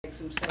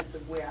some sense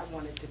of where I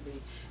wanted to be.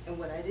 And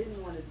what I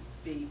didn't want to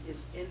be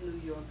is in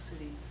New York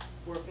City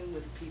working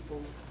with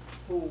people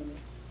who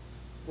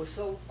were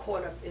so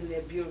caught up in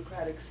their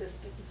bureaucratic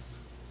systems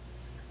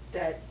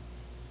that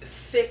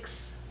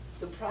fix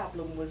the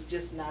problem was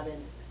just not in it.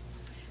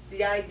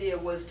 The idea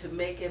was to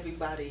make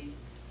everybody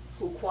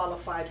who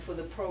qualified for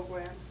the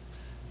program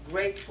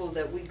grateful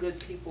that we good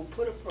people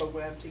put a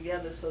program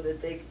together so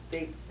that they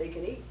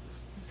can eat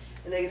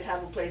and they can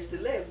have a place to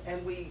live.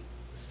 And we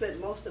spent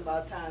most of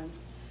our time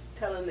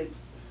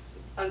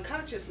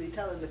unconsciously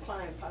telling the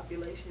client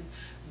population,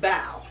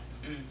 bow,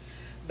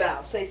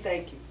 bow, say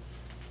thank you.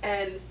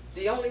 And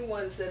the only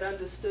ones that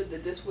understood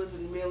that this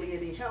wasn't really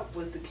any help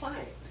was the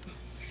client,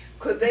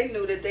 because they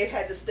knew that they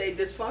had to stay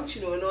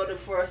dysfunctional in order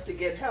for us to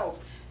get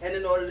help and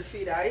in order to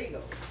feed our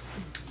egos.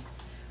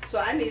 So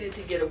I needed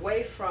to get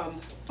away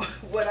from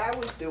what I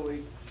was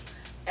doing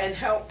and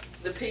help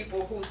the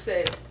people who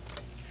said,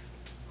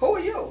 who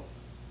are you?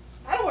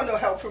 I don't want no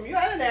help from you.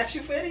 I didn't ask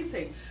you for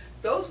anything.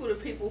 Those were the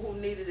people who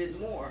needed it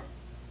more.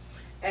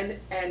 And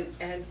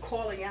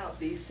calling out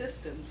these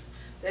systems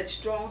that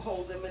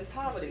stronghold them in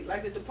poverty,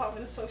 like the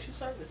Department of Social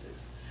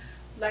Services,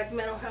 like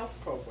mental health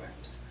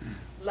programs,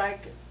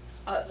 like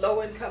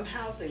low-income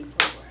housing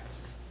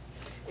programs.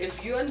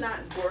 If you're not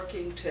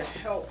working to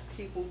help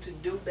people to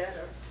do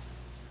better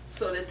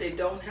so that they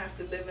don't have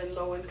to live in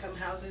low-income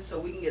housing, so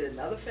we can get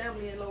another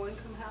family in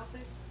low-income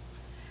housing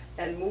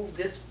and move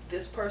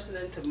this person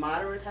into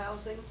moderate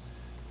housing,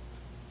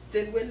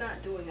 then we're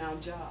not doing our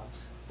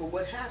jobs. But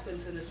what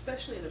happens, and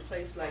especially in a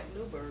place like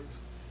Newburgh,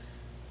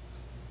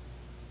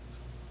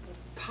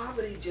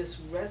 poverty just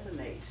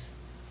resonates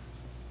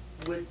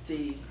with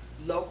the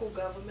local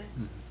government,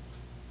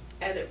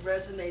 and it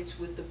resonates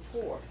with the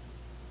poor.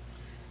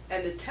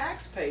 And the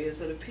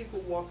taxpayers are the people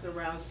walking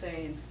around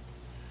saying,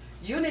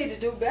 you need to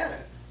do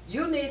better.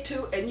 You need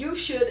to, and you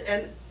should,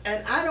 and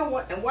I don't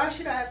want, and why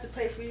should I have to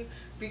pay for you?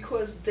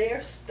 Because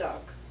they're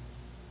stuck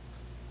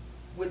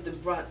with the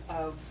brunt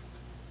of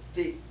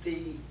the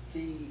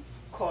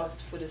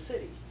cost for the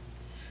city.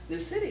 The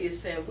city is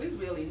saying we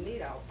really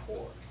need our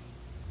poor,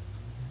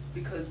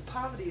 because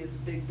poverty is a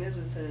big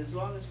business, and as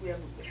long as we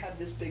have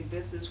this big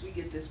business, we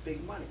get this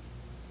big money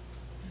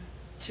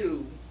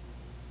to,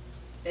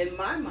 in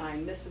my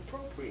mind,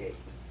 misappropriate.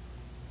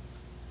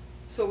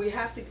 So we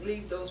have to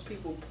leave those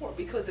people poor,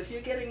 because if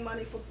you're getting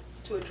money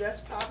to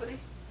address poverty,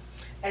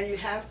 and you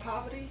have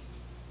poverty,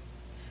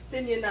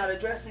 then you're not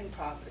addressing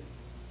poverty.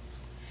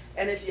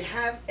 And if you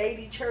have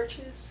 80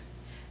 churches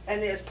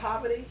and there's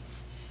poverty,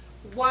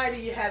 why do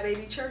you have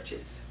 80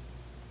 churches?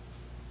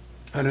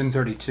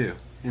 132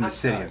 in the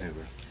city of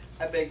Newburgh.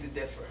 I beg to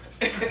differ.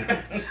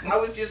 I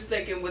was just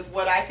thinking with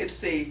what I could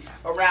see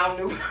around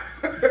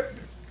Newburgh.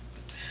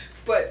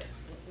 But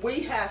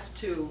we have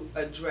to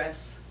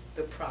address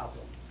the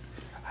problem.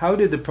 How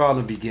did the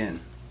problem begin,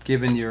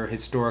 given your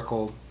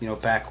historical,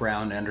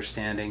 background,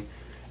 understanding,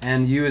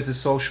 and you as a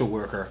social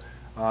worker?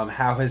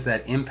 How has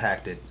that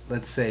impacted,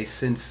 let's say,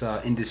 since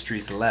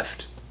industries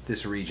left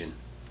this region?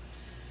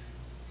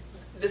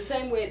 The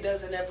same way it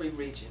does in every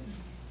region.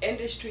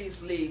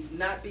 Industries leave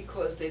not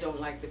because they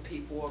don't like the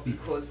people, or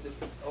because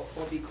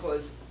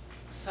because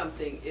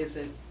something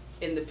isn't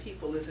in the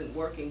people isn't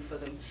working for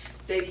them.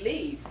 They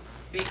leave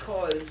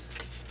because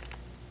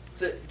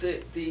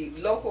the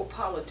local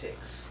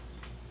politics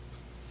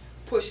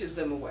pushes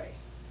them away.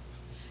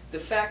 The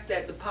fact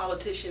that the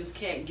politicians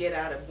can't get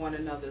out of one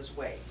another's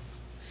way.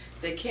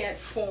 They can't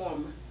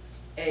form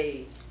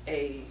a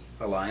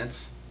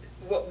alliance.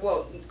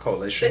 Well,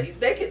 coalition.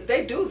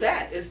 They do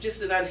that. It's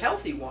just an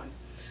unhealthy one,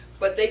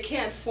 but they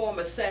can't form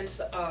a sense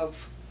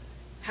of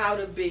how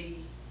to be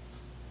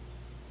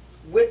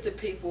with the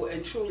people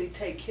and truly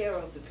take care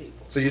of the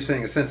people. So you're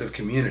saying a sense of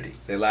community.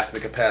 They lack the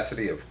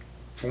capacity of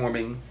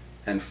forming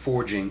and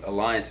forging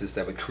alliances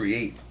that would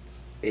create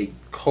a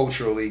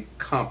culturally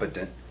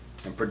competent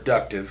and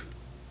productive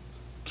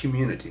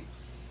community.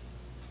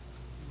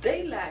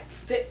 They lack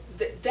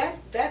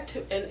that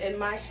in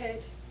my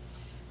head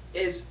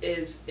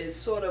is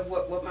sort of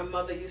what my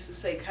mother used to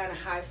say, kind of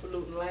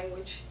highfalutin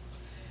language.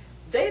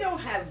 They don't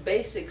have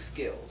basic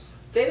skills.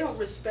 They don't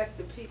respect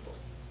the people.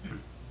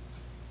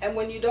 And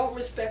when you don't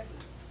respect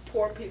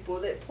poor people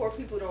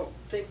don't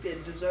think they're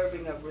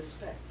deserving of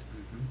respect.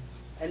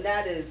 And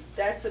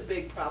that's a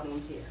big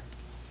problem here.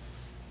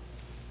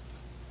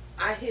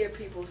 I hear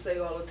people say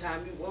all the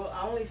time, well,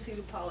 I only see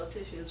the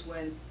politicians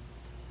when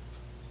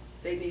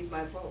they need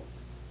my vote.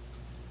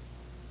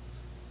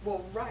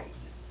 Well, right,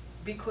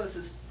 because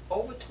it's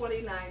over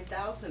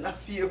 29,000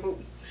 of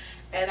you,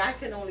 and I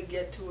can only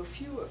get to a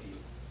few of you.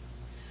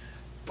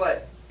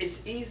 But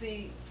it's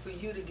easy for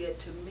you to get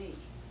to me.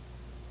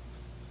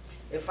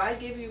 If I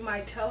give you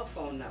my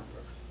telephone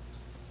number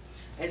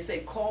and say,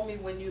 call me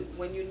when you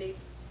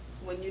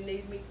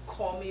need me,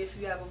 call me if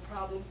you have a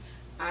problem,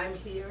 I'm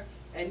here,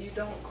 and you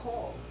don't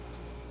call,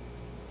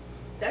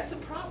 that's a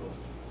problem.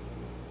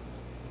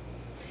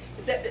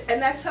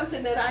 And that's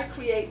something that I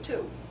create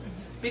too.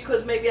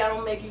 because maybe I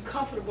don't make you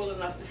comfortable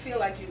enough to feel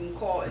like you can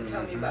call and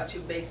tell me about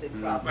your basic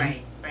problem.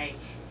 Right, right.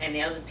 And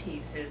the other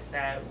piece is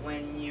that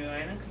when you're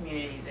in a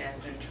community that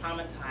has been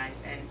traumatized,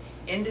 and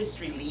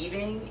industry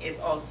leaving is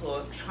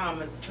also a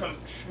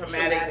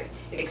traumatic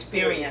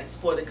experience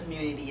for the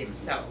community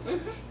itself.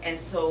 And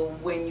so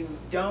when you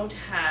don't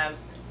have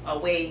a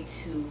way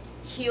to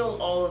heal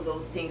all of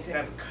those things that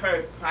have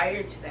occurred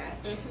prior to that,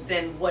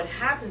 then what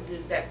happens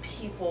is that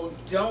people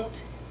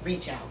don't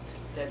reach out.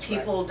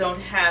 People don't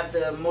have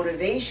the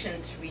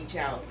motivation to reach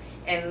out.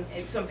 And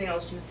it's something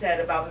else you said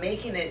about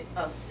making it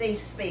a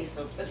safe space,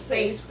 a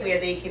space where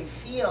they can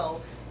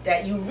feel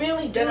that you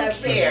really do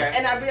care.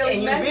 And I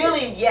really meant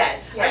it.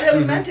 Yes. I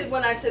really meant it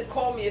when I said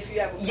call me if you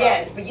have a problem.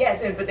 Yes,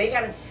 but they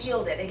gotta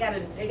feel that. They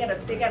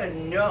gotta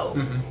know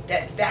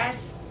that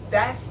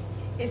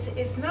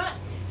it's not.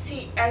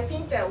 See, I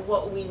think that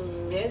what we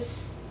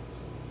miss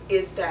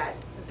is that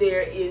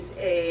there is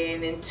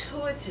an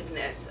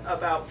intuitiveness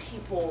about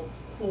people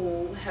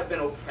who have been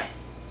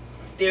oppressed.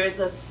 There is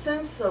a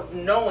sense of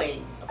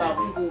knowing about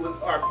people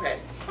who are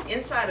oppressed.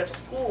 Inside of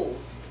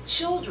schools,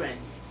 children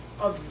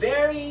are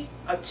very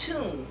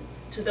attuned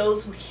to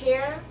those who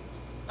care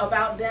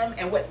about them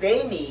and what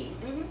they need,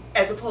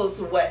 as opposed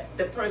to what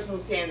the person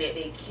who's saying that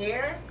they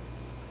care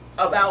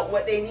about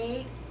what they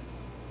need.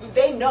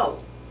 They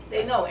know.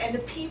 And the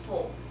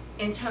people,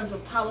 in terms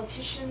of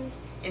politicians,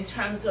 in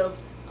terms of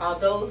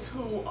those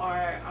who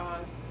are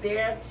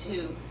there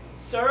to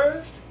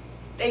serve,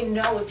 they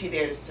know if you're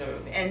there to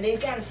serve, and they've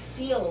got to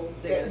feel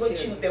that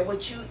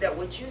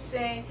what you're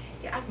saying.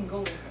 Yeah, I can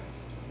go to her.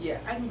 Yeah,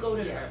 I can go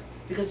to her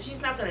because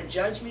she's not going to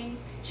judge me.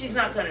 She's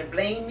not going to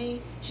blame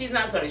me. She's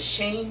not going to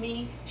shame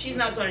me. She's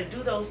not going to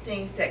do those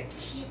things that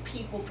keep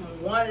people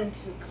from wanting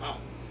to come.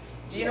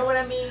 Do you know what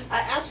I mean?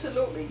 I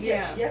absolutely.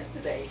 Yeah.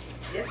 Yesterday,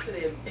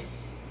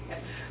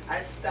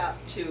 I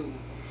stopped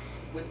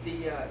with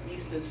the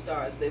Eastern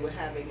Stars. They were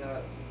having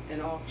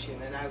an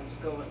auction, and I was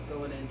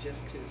going in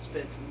just to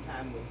spend some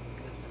time with them.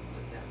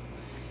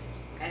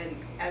 And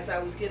as I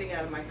was getting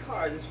out of my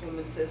car, this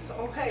woman says,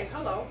 "Oh, hey,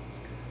 hello."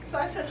 So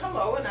I said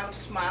hello, and I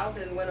smiled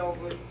and went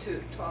over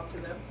to talk to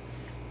them.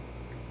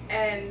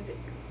 And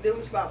there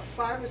was about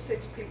 5 or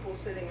 6 people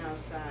sitting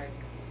outside.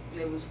 And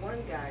there was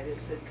one guy that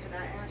said, "Can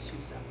I ask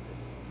you something?"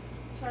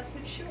 So I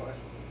said, "Sure."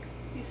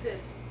 He said,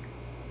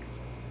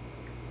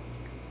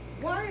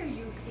 "Why are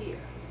you here?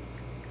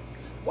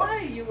 Why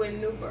are you in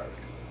Newburgh?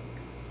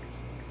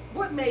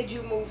 What made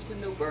you move to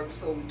Newburgh?"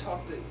 So we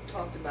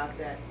talked about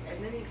that.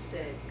 And then he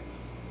said,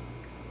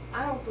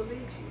 "I don't believe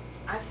you.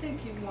 I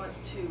think you want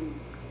to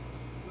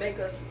make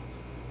us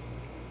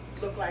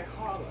look like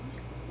Harlem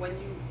when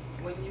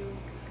you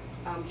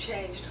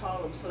changed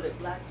Harlem so that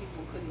black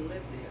people couldn't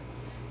live there."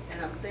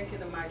 And I'm thinking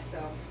to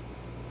myself,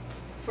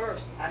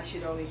 first, I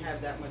should only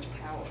have that much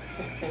power.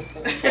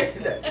 That's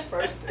the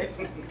first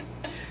thing.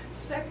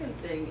 Second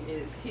thing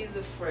is he's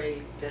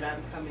afraid that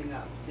I'm coming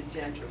up to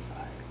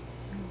gentrify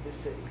the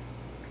city.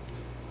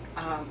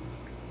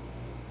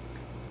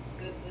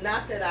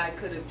 Not that I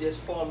could have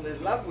just fallen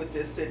in love with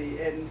this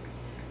city and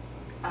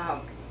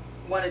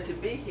wanted to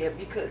be here,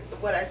 because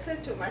what I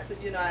said to him, I said,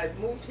 you know, I had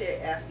moved here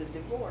after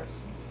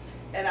divorce,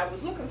 and I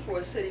was looking for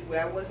a city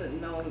where I wasn't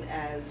known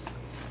as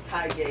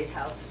Highgate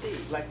House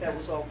Steve, like that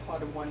was all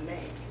part of one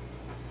name.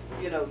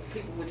 You know,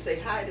 people would say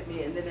hi to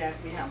me and then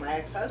ask me how my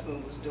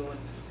ex-husband was doing,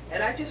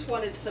 and I just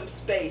wanted some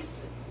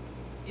space,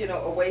 you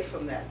know, away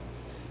from that.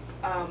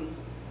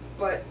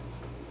 But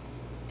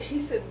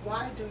he said,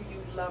 "Why do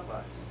you love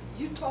us?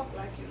 You talk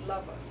like you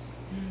love us.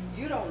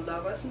 You don't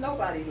love us.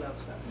 Nobody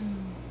loves us."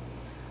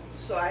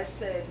 So I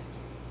said,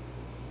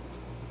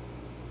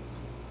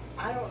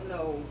 "I don't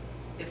know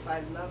if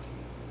I love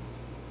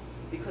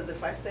you, because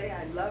if I say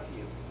I love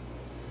you,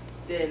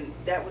 then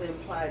that would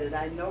imply that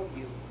I know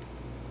you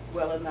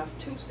well enough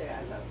to say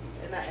I love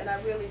you, and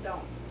I really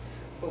don't.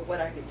 But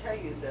what I can tell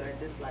you is that I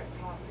dislike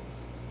poverty,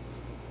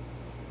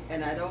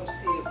 and I don't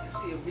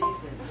see a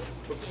reason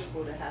for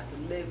people to have to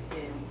live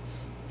in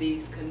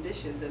these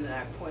conditions." And then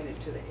I pointed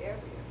to the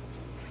area.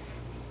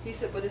 He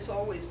said, "But it's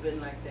always been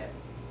like that.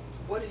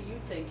 What do you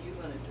think you're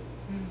going to do?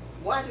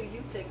 Why do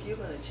you think you're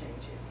going to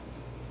change it?"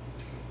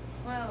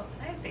 Well,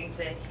 I think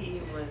that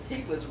he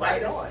was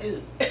right on.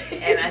 astute,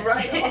 and I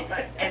right on.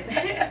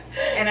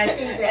 and I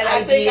think that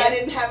I think I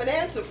didn't have an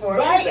answer for him.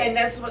 Right, either. and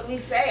that's what we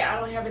say. I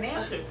don't have an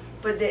answer,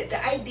 but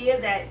the idea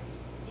that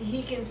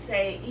he can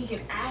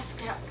ask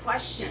that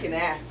question. He can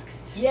ask.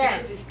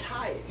 Yes. Because he's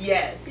tired.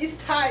 Yes. He's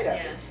tired of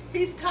it.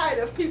 He's tired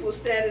of people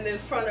standing in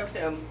front of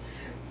him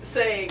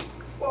saying,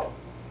 "Well,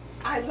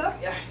 I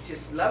love you. I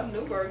just love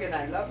Newburgh and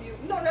I love you."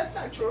 No, that's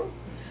not true.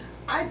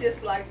 I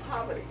dislike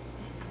poverty.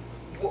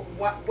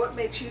 What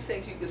makes you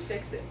think you could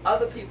fix it?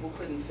 Other people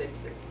couldn't fix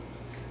it.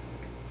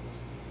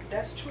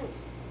 That's true.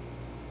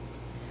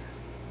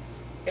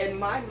 In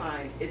my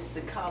mind, it's the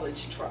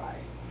college try.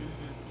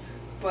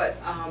 But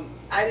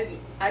I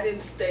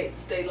didn't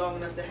stay long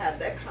enough to have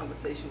that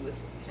conversation with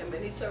him,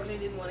 and he certainly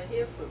didn't want to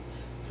hear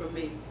from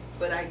me.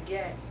 But I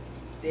get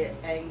their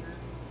anger,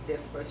 their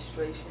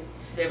frustration.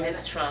 Their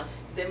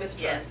mistrust. Their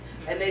mistrust. Yes.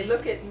 And they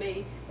look at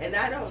me, and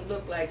I don't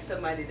look like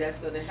somebody that's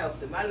going to help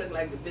them. I look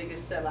like the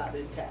biggest sellout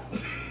in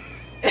town.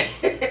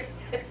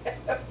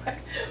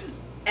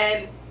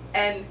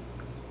 and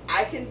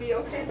I can be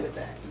okay with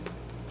that.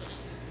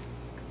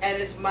 And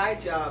it's my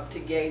job to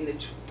gain the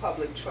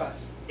public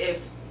trust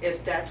if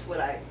that's what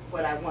I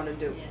want to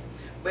do. Yes.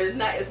 But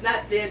it's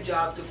not their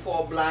job to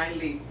fall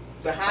blindly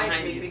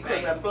behind me you,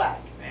 because right. I'm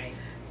black. Right.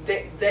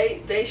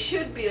 They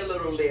should be a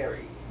little leery.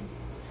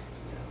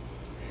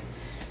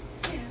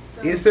 Yeah,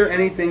 so Is there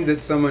anything that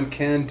someone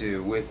can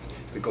do with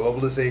the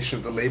globalization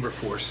of the labor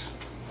force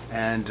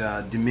and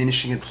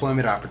diminishing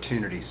employment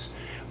opportunities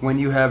when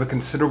you have a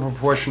considerable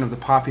proportion of the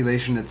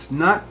population that's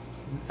not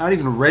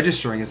even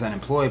registering as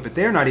unemployed, but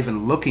they're not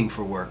even looking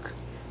for work,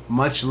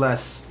 much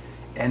less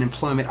an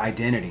employment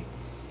identity?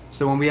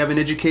 So when we have an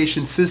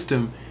education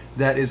system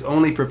that is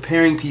only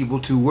preparing people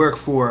to work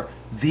for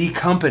the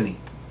company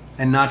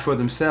and not for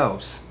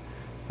themselves,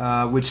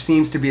 which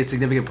seems to be a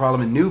significant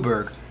problem in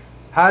Newburgh,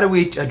 how do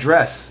we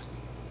address,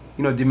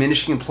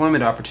 diminishing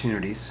employment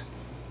opportunities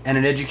and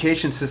an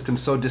education system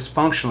so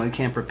dysfunctional it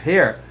can't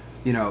prepare,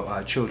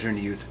 children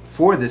and youth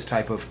for this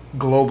type of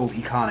global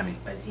economy?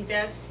 But see,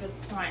 that's the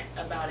point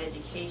about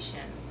education,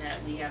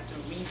 that we have to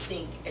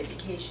rethink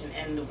education,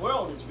 and the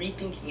world is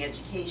rethinking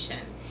education.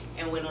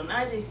 And when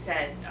Onaje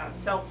said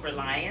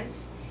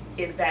self-reliance,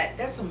 is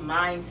that's a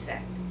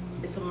mindset.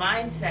 It's a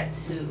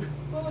mindset to,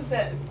 what was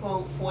that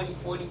quote,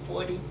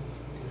 40-40-40?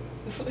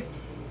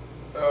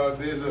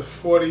 There's a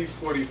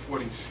 40-40-40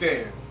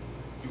 scam.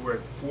 You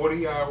work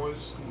 40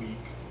 hours a week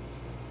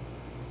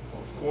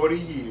for 40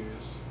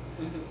 years,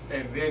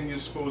 and then you're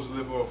supposed to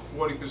live off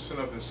 40%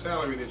 of the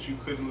salary that you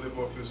couldn't live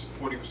off this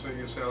 40% of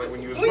your salary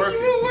when you was working. When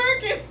you were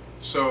working.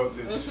 So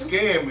the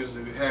scam is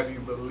to have you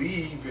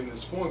believe in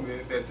this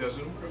formula that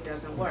doesn't work. It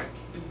doesn't work.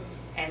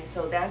 And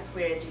so that's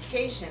where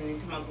education, in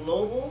terms of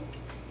global,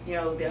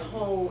 the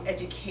whole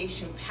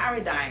education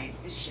paradigm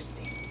is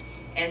shifting.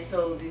 And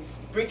so these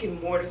brick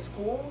and mortar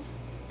schools,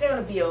 they're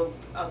going to be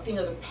a thing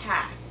of the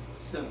past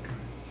soon.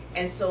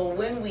 And so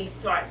when we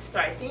start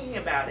thinking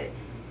about it,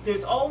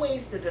 there's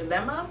always the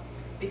dilemma,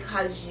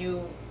 because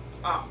you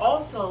are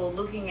also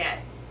looking at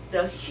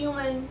the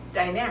human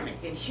dynamic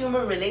and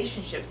human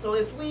relationships. So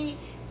if we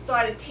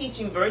started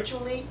teaching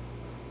virtually,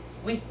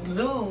 we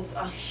lose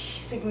a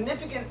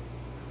significant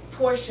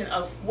portion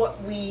of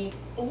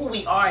who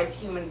we are as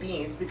human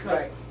beings,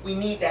 because Right. we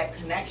need that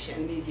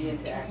connection. We need the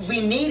interaction.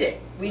 We need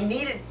it. We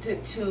need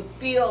it to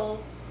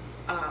feel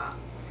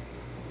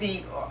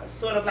the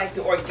sort of like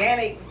the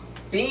organic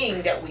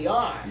being that we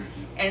are.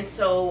 And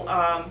so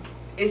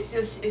it's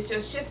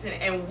just shifting,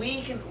 and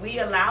we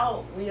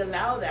allow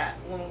that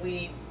when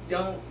we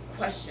don't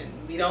question,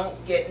 we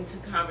don't get into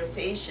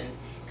conversations.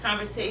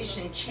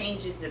 Conversation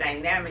changes the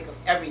dynamic of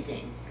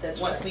everything. That's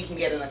once right. we can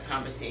get in a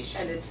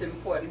conversation. And it's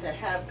important to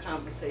have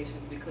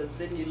conversations, because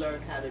then you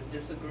learn how to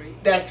disagree,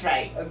 That's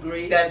right.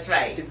 agree, That's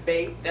right.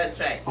 debate, That's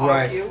right.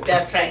 Right. argue,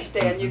 That's right. and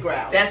stand your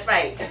ground. That's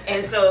right.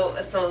 And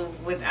so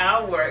with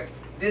our work,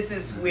 this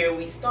is where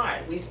we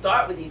start. We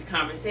start with these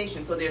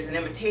conversations. So there's an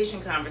invitation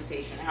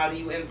conversation. How do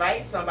you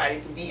invite somebody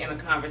to be in a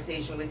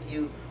conversation with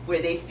you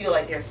where they feel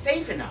like they're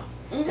safe enough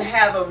to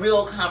have a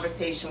real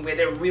conversation where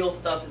their real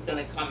stuff is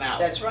going to come out?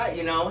 That's right.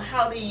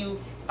 How do you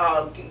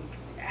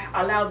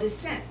allow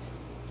dissent?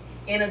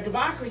 In a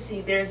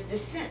democracy, there's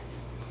dissent.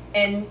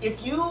 And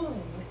if you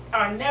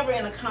are never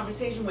in a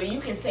conversation where you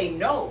can say,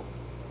 no,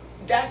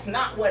 that's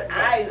not what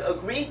I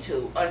agreed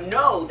to, or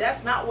no,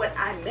 that's not what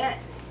I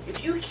meant.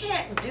 If you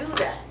can't do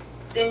that,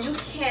 then you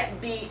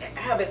can't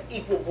have an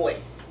equal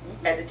voice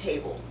at the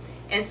table.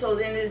 And so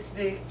then it's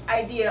the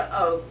idea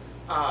of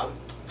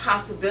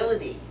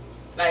possibility.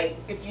 Like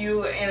if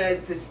you're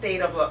in the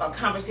state of a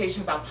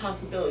conversation about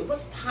possibility,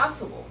 what's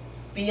possible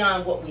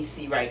beyond what we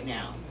see right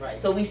now? Right.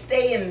 So we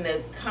stay in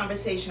the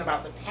conversation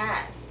about the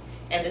past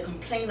and the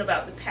complaint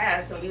about the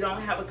past, and we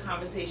don't have a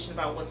conversation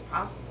about what's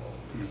possible.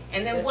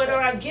 And then That's what are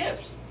right. our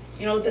gifts?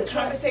 The That's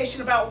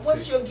conversation about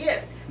what's your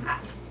gift.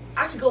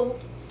 I could go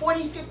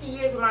 40, 50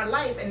 years of my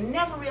life and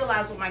never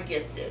realize what my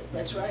gift is.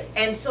 That's right.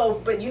 And so,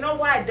 but you know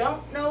why I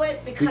don't know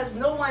it? Because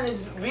no one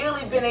has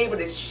really been able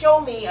to show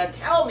me or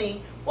tell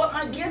me what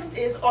my gift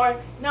is,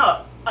 or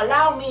no,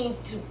 allow me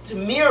to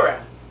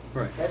mirror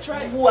That's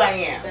right. who I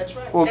am. That's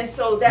right. Well, And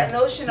so that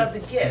notion of the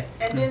gift.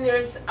 And then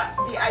there's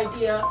the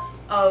idea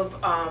of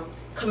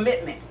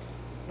commitment.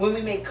 When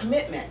we make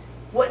commitment,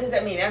 what does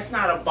that mean? That's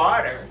not a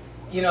barter.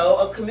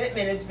 A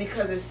commitment is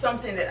because it's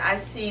something that I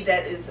see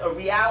that is a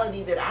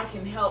reality that I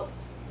can help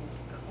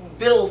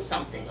build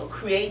something or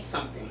create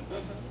something.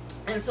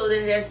 And so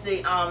then there's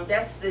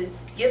that's the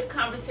gift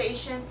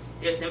conversation,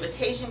 there's the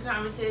invitation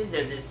conversation,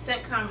 there's the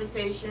dissent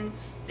conversation,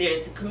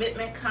 there's the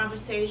commitment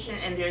conversation,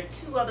 and there are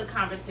two other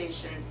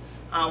conversations.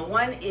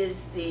 One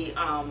is the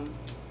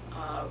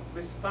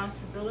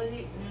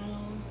responsibility, no,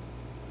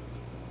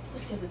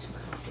 what's the other two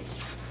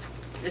conversations?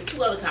 There's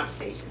two other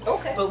conversations.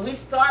 Okay. But we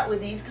start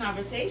with these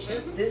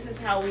conversations. This is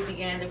how we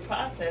began the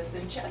process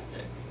in Chester.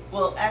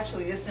 Well,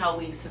 actually, this is how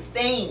we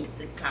sustained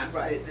the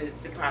Right.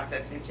 the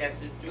process in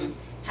Chester through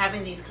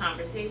having these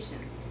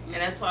conversations. And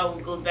that's why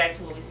it goes back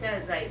to what we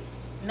said, it's like,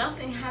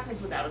 nothing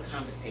happens without a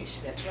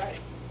conversation. That's right.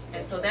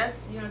 And so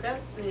that's, you know,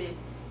 that's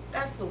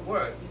the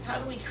work, is how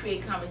do we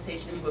create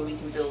conversations where we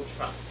can build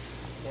trust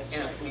That's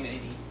in our right.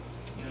 community,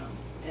 you know?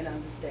 And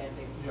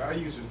understanding. Yeah, I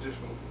use a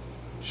different,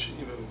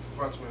 you know,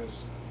 Fatima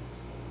has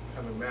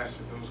kind of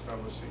mastered those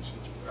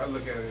conversations. I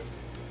look at it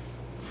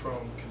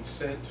from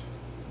consent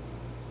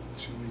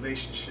to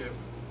relationship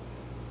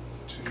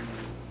to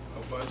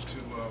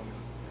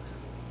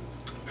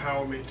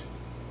empowerment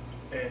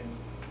and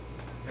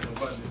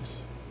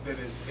abundance. That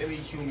is, any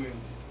human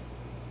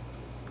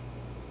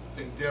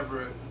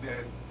endeavor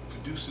that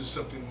produces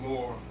something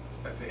more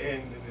at the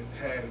end than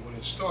it had when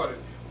it started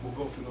will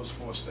go through those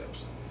 4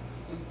 steps.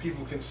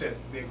 People consent,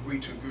 they agree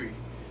to agree.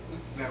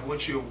 Now,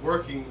 once you're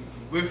working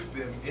with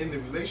them in the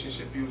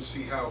relationship, you will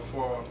see how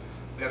far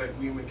that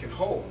agreement can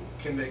hold.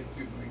 Can the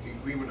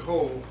agreement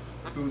hold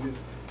through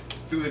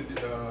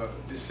the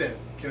dissent?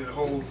 Can it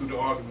hold through the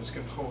arguments?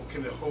 Can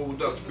it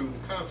hold up through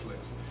the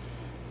conflicts?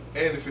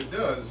 And if it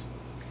does,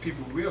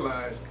 people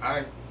realize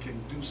I can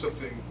do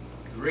something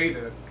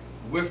greater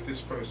with this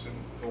person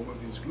or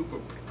with this group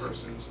of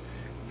persons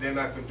than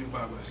I could do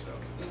by myself.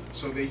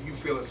 So that you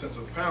feel a sense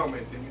of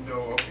empowerment, then you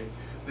know, okay,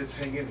 let's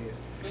hang in here.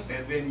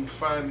 And then you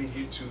finally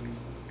get to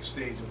the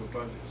stage of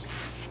abundance.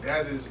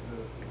 That is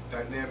the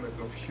dynamic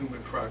of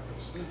human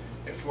progress.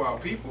 And for our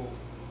people,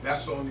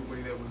 that's the only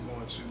way that we're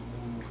going to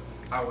move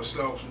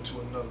ourselves into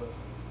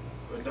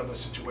another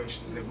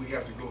situation, that we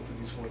have to go through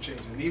these 4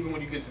 changes. And even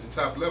when you get to the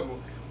top level,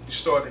 you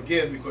start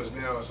again, because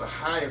now it's a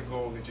higher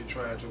goal that you're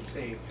trying to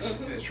obtain.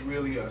 And it's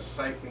really a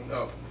cycling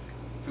up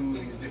through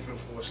these different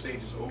 4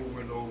 stages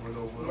over and over and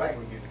over and Right.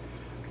 over again.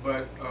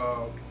 But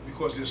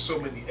because there's so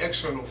many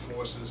external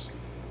forces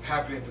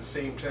happening at the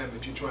same time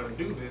that you're trying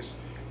to do this,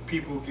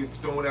 people get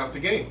thrown out the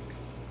game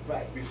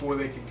Right. before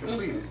they can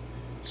complete it.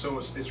 So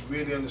it's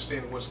really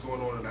understanding what's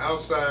going on the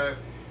outside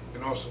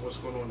and also what's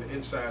going on the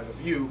inside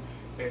of you,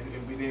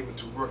 and being able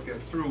to work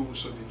that through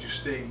so that you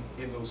stay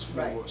in those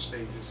 4 Right.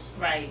 stages.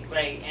 Right,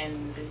 right,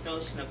 and this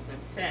notion of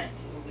consent,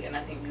 and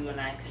I think you and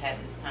I had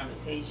this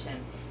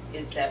conversation,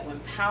 is that when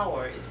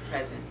power is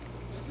present,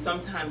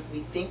 sometimes we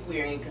think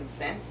we're in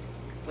consent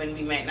when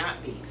we might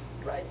not be.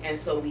 Right. And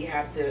so we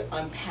have to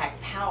unpack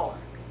power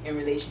in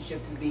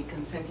relationship to be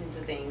consenting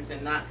to things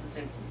and not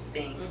consenting to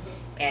things.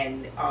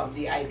 And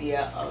the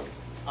idea of,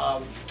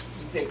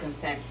 you said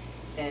consent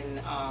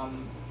in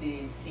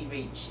the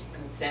C-REACH,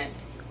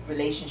 consent,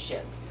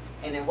 relationship.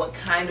 And then what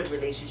kind of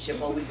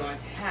relationship are we going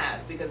to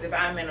have? Because if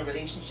I'm in a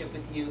relationship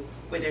with you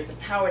where there's a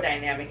power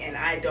dynamic and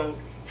I don't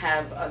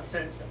have a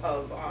sense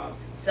of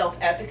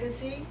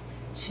self-efficacy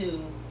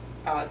to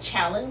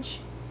challenge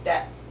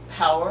that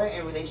power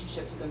in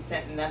relationship to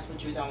consent, and that's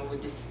what you're talking about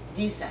with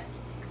dissent.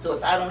 So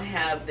if I don't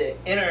have the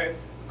inner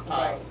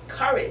Right.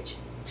 courage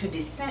to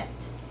dissent,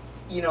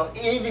 you know,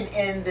 even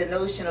in the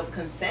notion of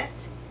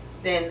consent,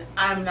 then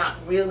I'm not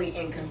really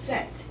in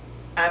consent.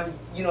 I'm,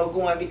 you know,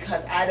 going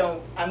because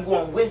I'm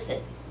going with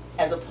it,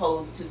 as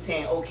opposed to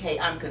saying, okay,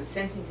 I'm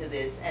consenting to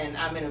this and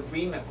I'm in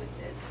agreement with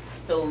this.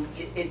 So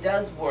it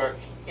does work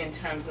in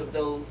terms of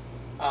those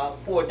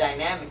 4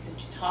 dynamics that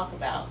you talk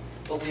about,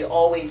 but we're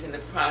always in the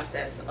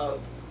process of,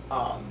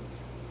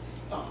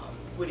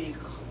 what do you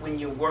call, when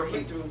you're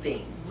working through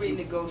things?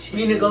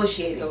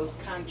 Renegotiating those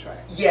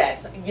contracts.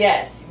 Yes,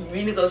 yes,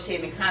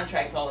 renegotiating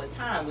contracts all the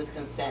time with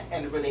consent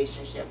and the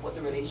relationship, what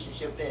the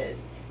relationship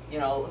is, you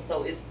know,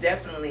 so it's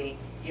definitely,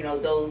 you know,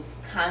 those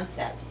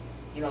concepts,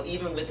 you know,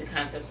 even with the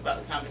concepts about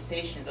the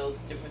conversation, those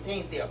different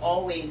things, they're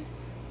always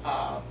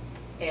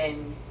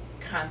in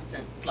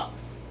constant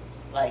flux,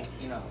 like,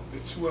 you know. The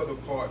 2 other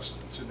parts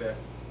to that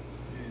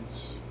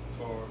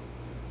are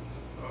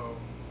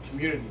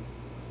community.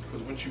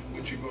 Because once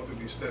you go through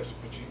these steps,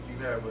 but you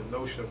have a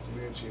notion of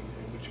community and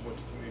what you want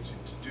the community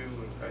to do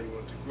and how you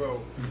want it to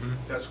grow,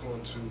 that's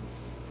going to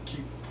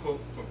keep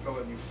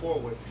propelling you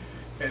forward.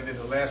 And then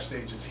the last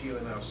stage is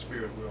healing our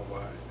spirit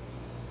worldwide.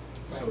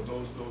 Right. So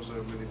those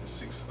are really the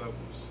 6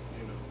 levels,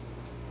 you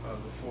know,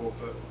 the 4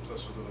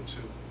 plus the other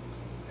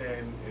 2,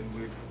 and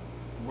we're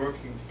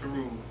working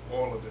through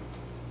all of them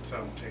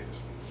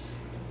simultaneously.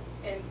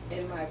 And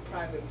in my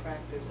private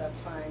practice, I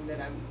find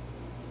that I'm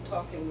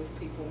talking with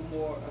people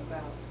more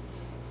about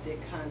their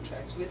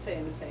contracts. We're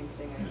saying the same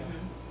thing, I know,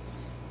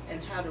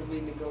 and how to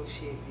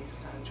renegotiate these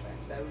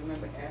contracts. I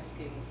remember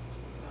asking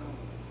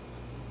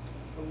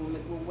a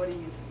woman, well, what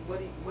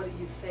do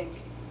you think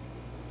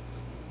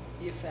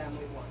your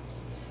family wants?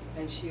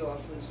 And she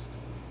offers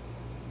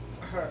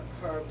her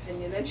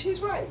opinion, and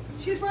she's right.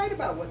 She's right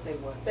about what they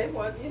want. They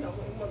want, you know,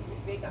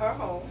 her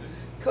home,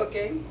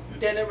 cooking,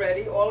 dinner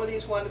ready, all of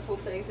these wonderful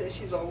things that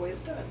she's always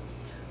done.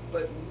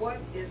 But what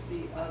is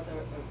the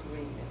other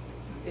agreement?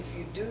 If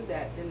you do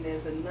that, then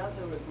there's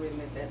another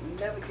agreement that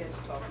never gets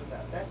talked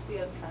about. That's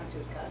the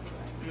unconscious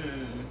contract.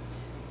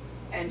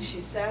 And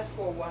she sat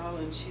for a while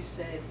and she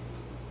said,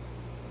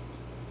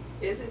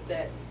 is it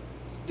that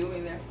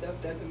doing that stuff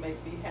doesn't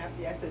make me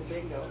happy? I said,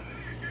 bingo.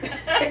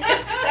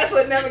 That's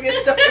what never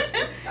gets told.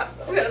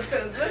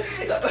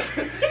 So,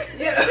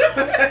 You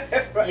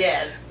know. Right.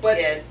 yes, But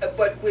yes.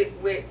 but we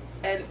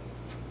and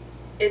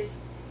it's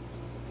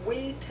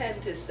we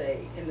tend to say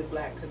in the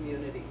black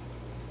community,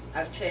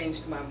 I've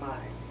changed my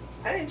mind.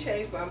 I didn't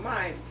change my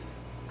mind.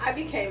 I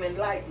became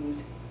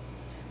enlightened.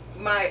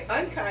 My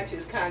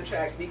unconscious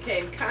contract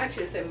became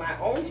conscious in my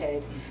own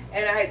head,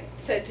 and I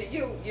said to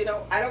you, you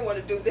know, I don't want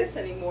to do this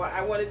anymore.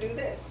 I want to do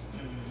this.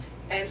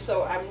 And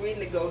so I'm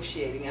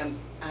renegotiating.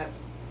 I'm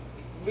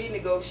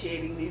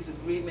renegotiating these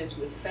agreements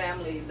with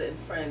families and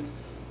friends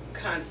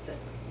constantly.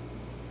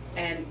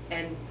 And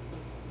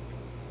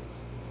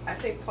I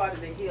think part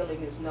of the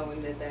healing is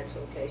knowing that that's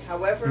okay.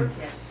 However,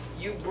 Yes.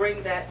 you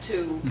bring that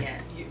to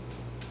Yes.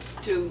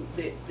 to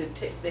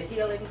the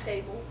healing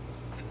table,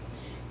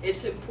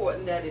 it's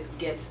important that it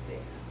gets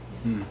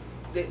there. Mm.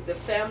 The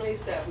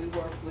families that we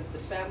work with, the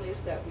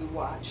families that we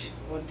watch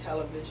on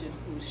television,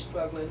 who's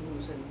struggling,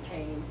 who's in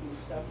pain, who's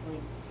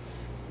suffering,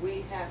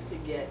 we have to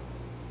get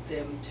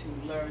them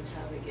to learn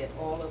how to get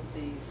all of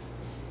these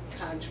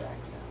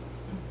contracts out.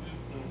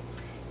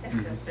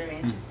 That's very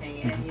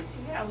interesting. And you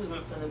see how we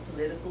went from the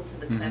political to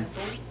the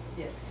clinical?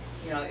 Yes.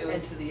 You know, it And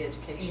was to the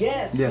education.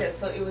 yes, Yes. yes.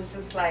 So it was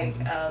just like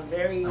a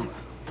very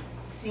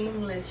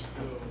seamless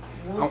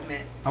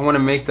movement. I want to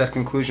make that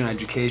conclusion on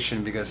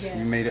education because Yeah.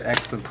 you made an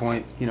excellent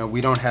point. You know,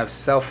 we don't have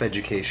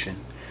self-education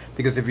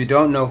because if you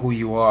don't know who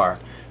you are,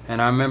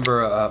 and I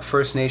remember a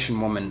First Nation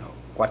woman,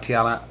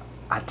 Watiala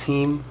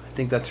Atim, I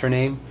think that's her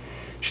name,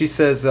 she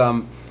says,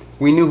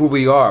 we knew who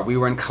we are. We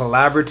were in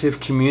collaborative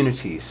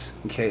communities,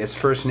 okay, as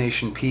First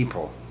Nation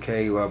people,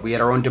 okay? We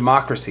had our own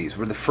democracies.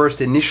 We're the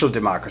first initial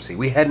democracy.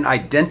 We had an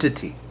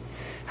identity.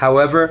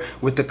 However,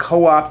 with the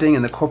co-opting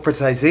and the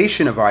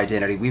corporatization of our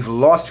identity, we've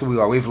lost who we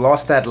are. We've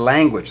lost that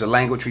language, the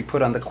language we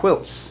put on the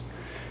quilts.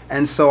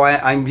 And so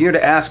I'm here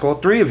to ask all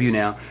three of you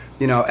now,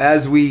 you know,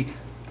 as we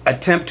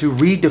attempt to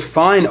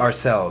redefine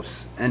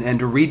ourselves and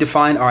to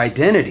redefine our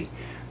identity,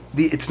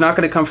 it's not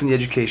going to come from the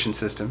education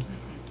system.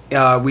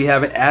 We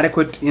have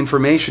adequate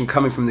information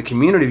coming from the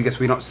community because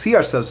we don't see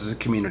ourselves as a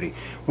community.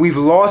 We've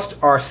lost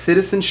our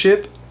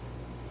citizenship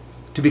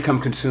to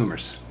become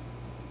consumers.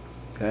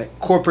 Okay?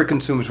 Corporate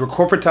consumers. We're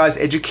corporatized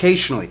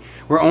educationally.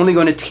 We're only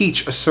going to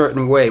teach a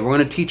certain way. We're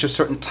going to teach a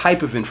certain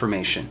type of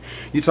information.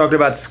 You talked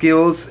about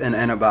skills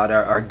and about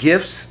our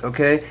gifts.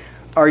 Okay,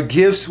 our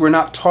gifts, we're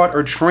not taught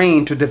or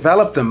trained to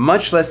develop them,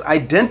 much less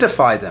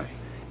identify them.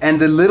 And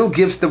the little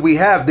gifts that we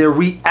have, they're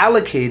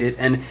reallocated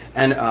and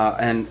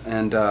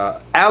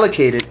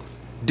allocated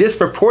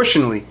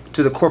disproportionately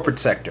to the corporate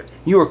sector.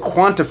 You are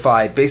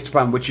quantified based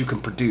upon what you can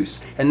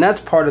produce. And that's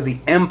part of the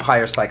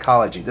empire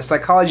psychology, the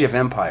psychology of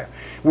empire,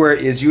 where,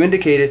 as you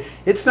indicated,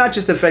 it's not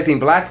just affecting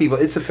black people,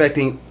 it's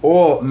affecting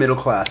all middle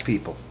class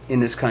people in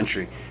this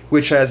country,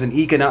 which has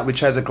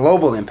a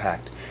global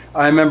impact.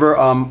 I remember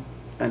an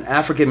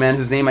African man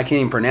whose name I can't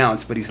even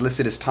pronounce, but he's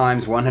listed as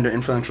Times 100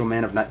 Influential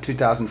Man of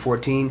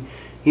 2014.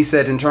 He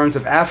said, in terms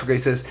of Africa, he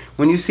says,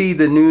 when you see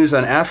the news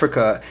on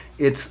Africa,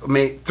 it's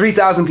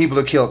 3,000 people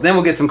are killed. Then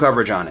we'll get some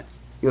coverage on it.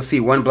 You'll see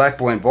one black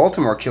boy in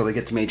Baltimore killed. It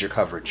gets major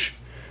coverage.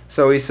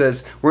 So he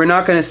says, we're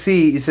not going to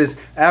see, he says,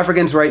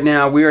 Africans right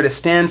now, we are at a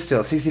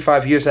standstill.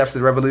 65 years after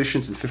the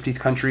revolutions in 50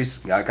 countries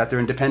got their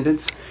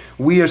independence.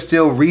 We are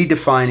still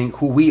redefining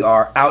who we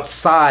are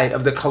outside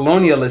of the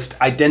colonialist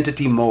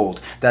identity mold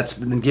that's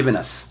been given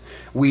us.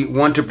 We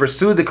want to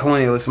pursue the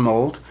colonialist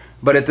mold,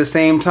 but at the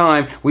same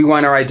time, we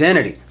want our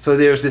identity. So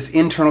there's this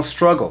internal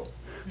struggle.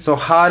 So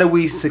how do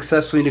we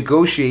successfully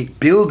negotiate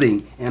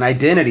building an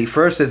identity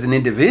first as an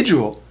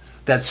individual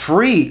that's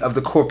free of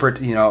the corporate,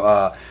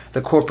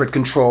 the corporate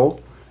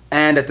control,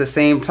 and at the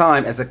same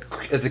time as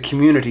a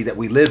community that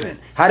we live in?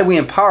 How do we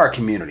empower our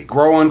community?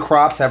 Grow our own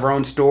crops, have our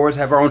own stores,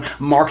 have our own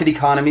market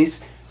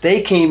economies.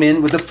 They came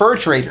in with the fur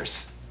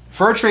traders.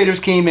 Fur traders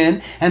came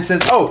in and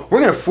says, oh,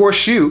 we're going to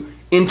force you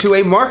into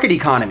a market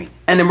economy,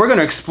 and then we're going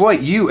to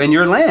exploit you and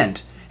your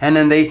land. And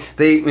then they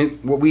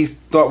what we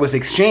thought was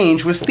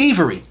exchange was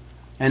thievery.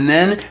 And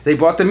then they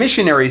brought the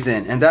missionaries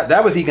in, and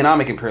that was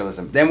economic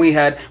imperialism. Then we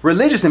had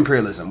religious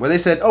imperialism, where they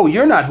said, oh,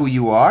 you're not who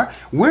you are.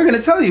 We're going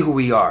to tell you who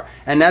we are.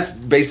 And that's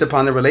based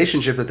upon the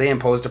relationship that they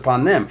imposed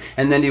upon them.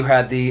 And then you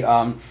had the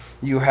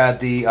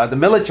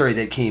military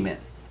that came in.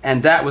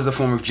 And that was a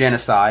form of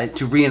genocide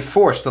to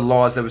reinforce the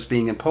laws that was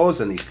being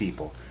imposed on these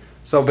people.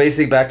 So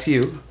basically, back to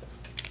you.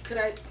 Could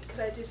I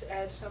just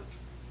add something?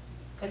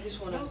 I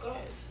just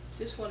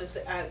want to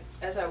say,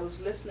 as I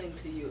was listening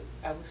to you,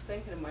 I was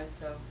thinking to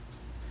myself,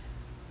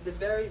 the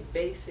very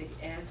basic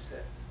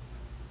answer,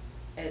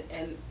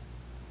 and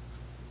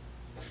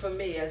for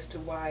me, as to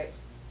why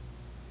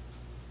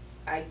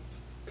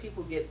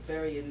people get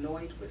very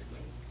annoyed with me,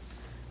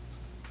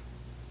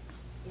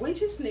 we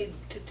just need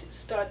to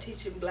start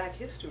teaching Black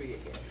history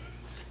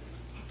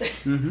again.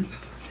 Mm-hmm.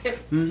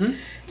 Mm-hmm.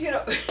 You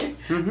know,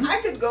 Mm-hmm.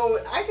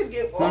 I could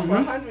give off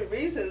 100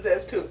 reasons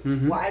as to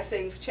why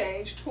things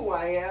changed, who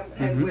I am,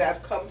 and where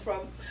I've come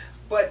from.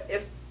 But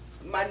if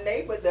my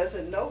neighbor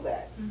doesn't know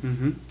that,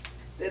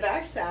 then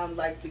I sound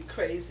like the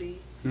crazy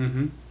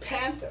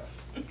panther.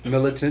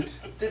 Militant.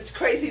 the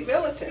crazy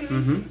militant.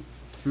 Mm-hmm.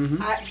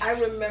 Mm-hmm. I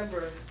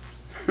remember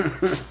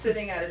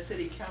sitting at a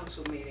city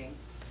council meeting,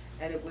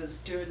 and it was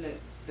during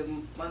the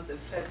month of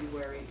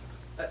February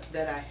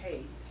that I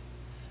hate,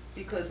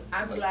 because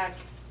I'm black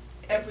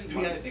every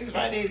month.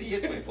 365 days a year,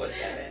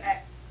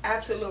 24/7.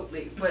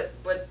 Absolutely, but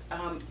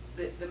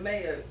the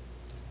mayor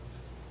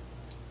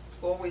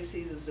always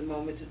seizes the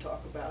moment to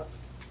talk about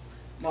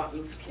Martin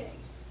Luther King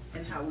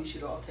and how we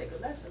should all take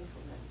a lesson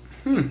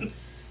from him.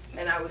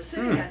 And I was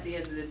sitting at the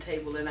end of the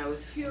table, and I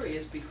was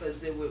furious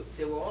because there were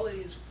all of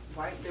these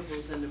white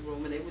liberals in the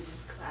room, and they were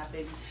just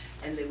clapping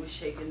and they were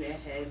shaking their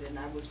head, and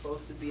I was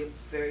supposed to be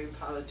very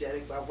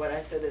apologetic about what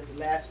I said at the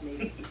last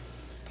meeting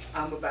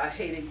about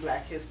hating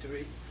Black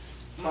History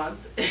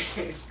Month.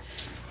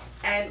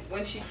 And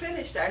when she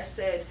finished, I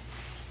said,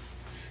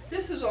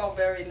 "This is all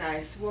very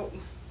nice. Well,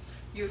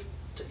 you're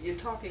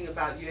talking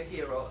about your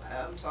hero.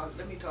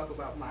 Let me talk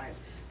about mine.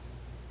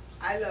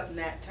 I love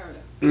Nat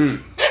Turner."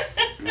 Mm.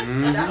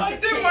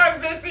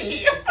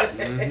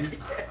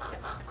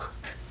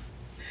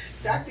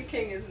 Dr.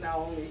 King isn't our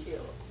only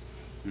hero.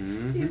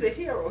 Mm-hmm. He's a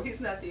hero. He's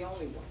not the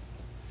only one.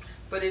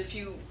 But I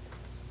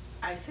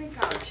think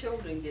our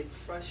children get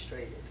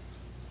frustrated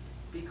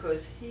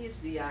because he's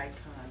the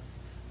icon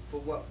for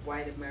what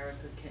white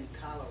America can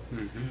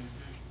tolerate.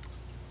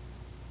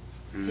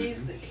 Mm-hmm.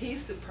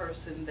 He's the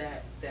person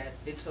that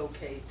it's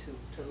okay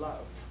to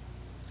love.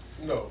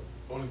 No,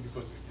 only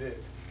because he's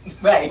dead.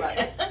 Right.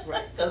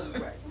 Right.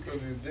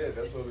 Because he's dead,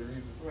 that's the only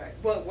reason. Right.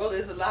 Well,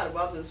 there's a lot of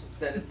others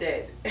that are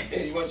dead.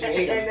 And you want you to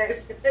hate them.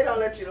 And they don't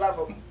let you love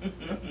them.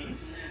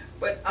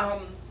 But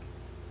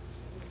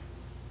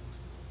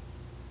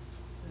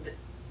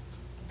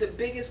the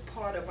biggest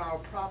part of our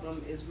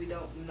problem is we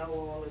don't know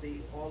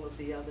all of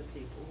the other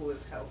people who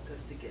have helped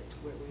us to get to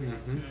where we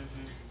are.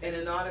 In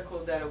an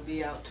article that'll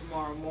be out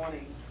tomorrow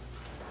morning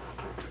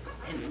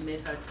in the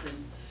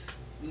Mid-Hudson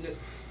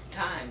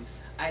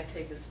Times, I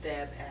take a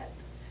stab at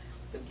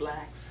the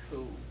blacks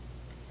who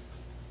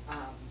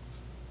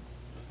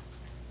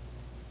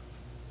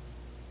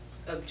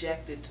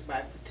objected to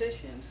my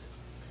petitions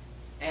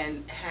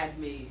and had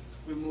me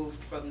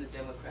removed from the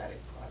Democratic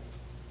Party.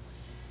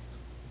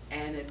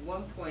 And at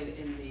one point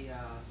in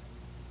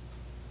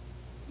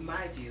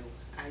my view,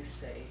 I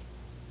say,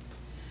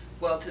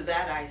 well, to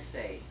that I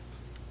say,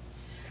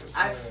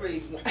 I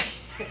freed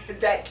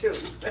that too.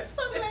 That's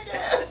what I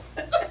guess.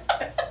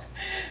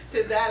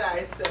 To that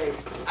I say,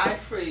 I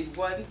freed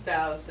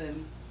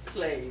 1,000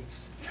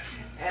 slaves,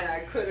 and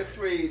I could have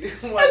freed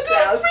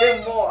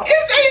 1,000 more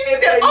if they knew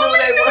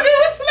they were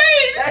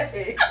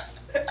slaves.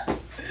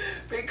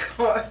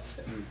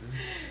 Because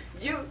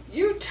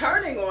you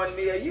turning on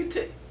me, or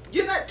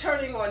you're not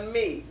turning on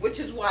me, which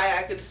is why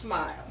I could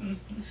smile.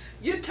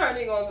 You're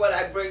turning on what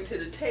I bring to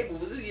the table.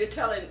 You're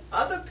telling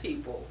other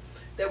people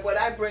that what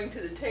I bring to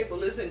the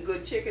table isn't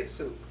good chicken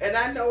soup, and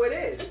I know it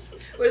is.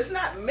 But it's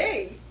not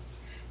me.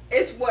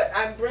 It's what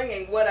I'm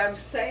bringing, what I'm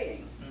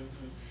saying.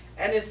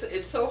 And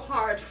it's so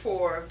hard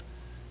for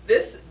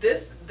this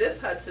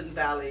Hudson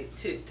Valley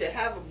to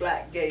have a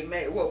black gay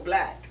man, well,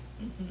 black,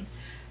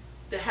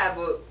 to have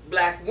a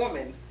black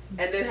woman,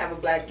 and then have a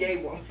black gay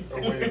woman.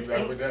 Oh, wait, You've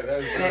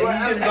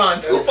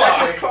gone too far.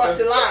 I just crossed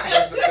the line.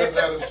 That's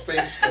out of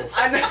space stuff.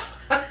 I know.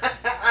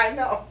 I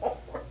know.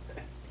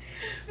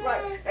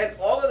 Right. And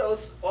all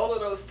of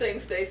those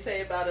things they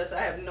say about us,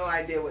 I have no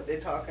idea what they're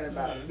talking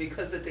about,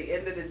 because at the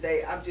end of the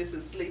day, I'm just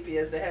as sleepy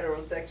as the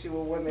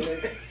heterosexual women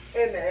in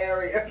the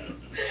area.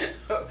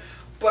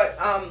 But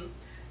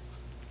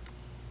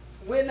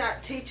we're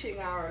not teaching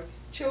our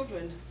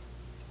children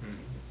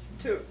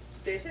to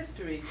their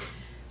history.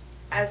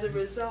 As a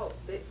result,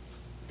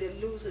 they're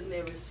losing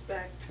their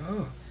respect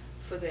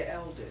for their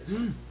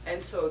elders.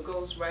 And so it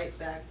goes right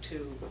back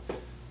to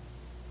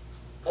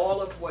all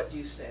of what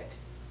you said.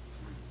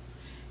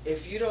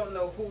 If you don't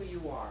know who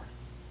you are,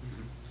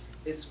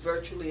 it's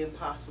virtually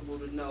impossible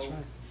to know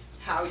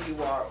how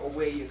you are or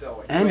where you're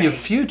going. And your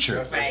future.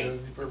 That's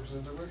identity, purpose,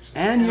 and direction.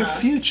 And your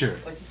future.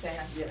 What you say?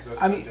 Yeah.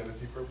 That's I mean,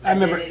 identity, purpose. I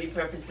remember. Identity,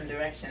 purpose, and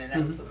direction, and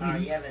that was from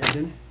Mari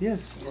Evans.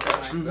 Yes. Well,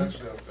 actually, that was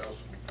from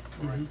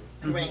Karenga.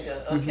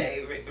 Karenga,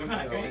 okay,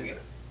 Ron Karenga.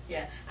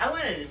 Yeah, I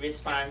wanted to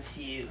respond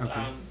to you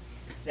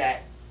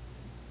that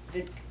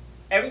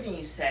everything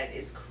you said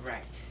is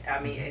correct.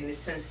 I mean, in the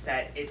sense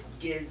that it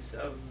gives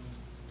a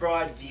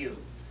broad view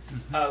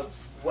of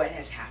what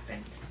has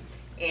happened.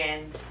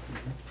 And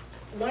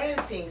one of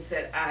the things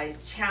that I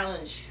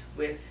challenge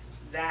with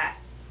that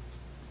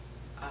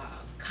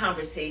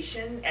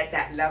conversation at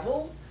that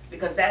level,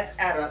 because that's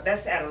at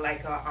a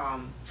like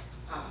a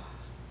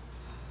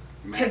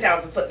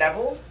 10,000 foot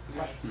level.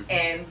 Right.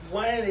 And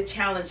one of the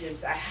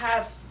challenges I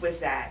have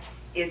with that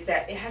is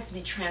that it has to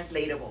be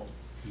translatable.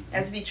 It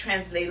has to be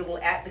translatable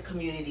at the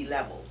community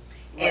level.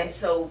 Right. And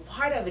so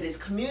part of it is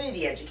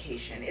community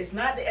education. It's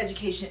not the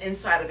education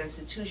inside of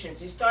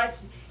institutions.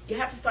 You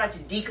have to start to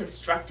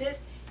deconstruct it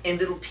in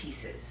little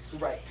pieces.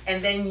 Right.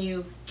 And then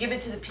you give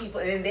it to the people,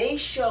 and then they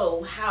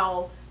show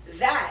how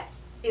that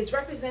is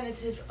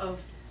representative of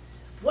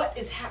what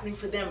is happening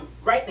for them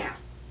right now.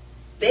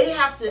 They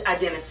have to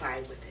identify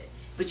with it,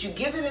 but you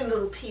give it in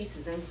little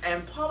pieces.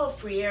 And Paulo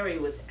Freire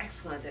was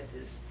excellent at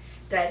this,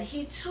 that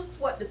he took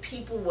what the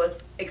people were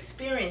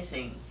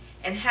experiencing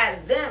and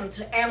had them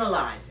to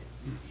analyze it.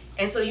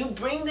 And so you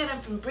bring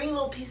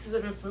little pieces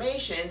of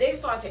information, and they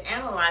start to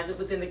analyze it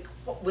within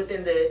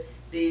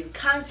the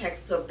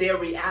context of their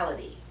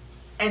reality.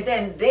 And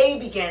then they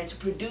began to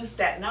produce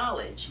that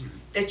knowledge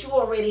that you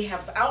already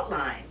have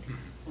outlined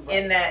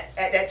in that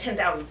at that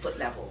 10,000 foot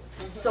level.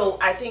 So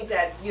I think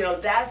that, you know,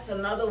 that's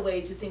another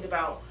way to think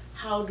about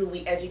how do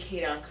we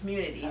educate our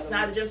community. It's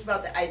not just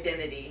about the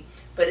identity,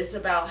 but it's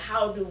about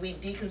how do we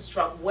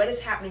deconstruct what is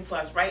happening for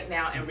us right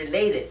now and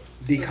relate it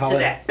to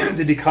that.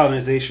 The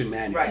decolonization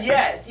manual. Right.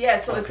 Yes,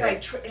 yes. So it's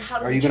like, how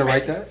do Are you going to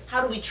write that?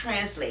 How do we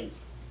translate?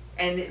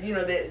 And you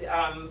know,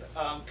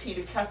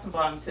 Peter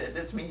Kesselbaum said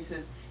that to me. He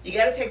says, you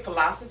got to take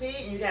philosophy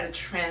and you got to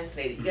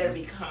translate it. You got to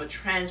become a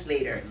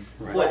translator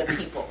for the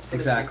people.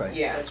 Exactly.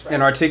 Yeah, that's right.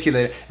 And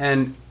articulate it.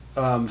 And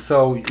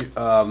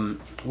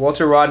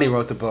Walter Rodney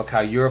wrote the book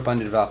How Europe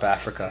Underdeveloped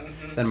Africa.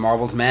 Then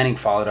Marbles Manning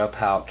followed up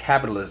How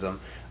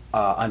Capitalism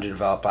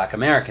Underdeveloped Black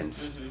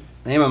Americans.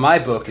 The name of my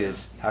book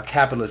is How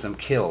Capitalism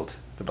Killed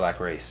the Black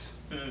Race.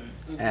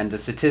 And the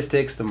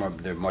statistics, the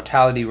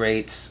mortality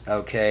rates,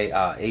 okay,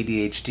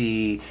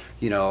 ADHD,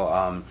 you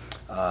know,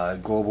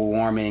 global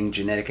warming,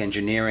 genetic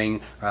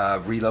engineering,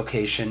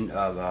 relocation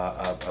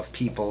of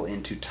people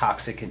into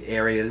toxic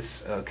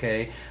areas,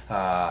 okay,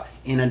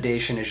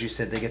 inundation, as you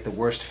said, they get the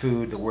worst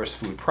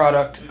food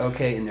product,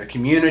 okay, in their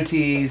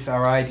communities,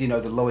 all right, you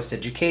know, the lowest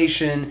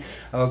education,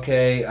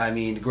 okay, I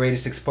mean, the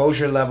greatest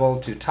exposure level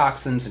to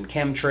toxins and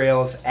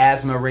chemtrails,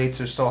 asthma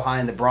rates are so high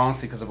in the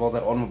Bronx because of all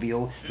that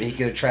automobile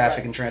vehicular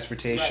traffic and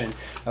transportation,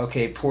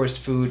 okay, poorest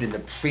food in the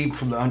free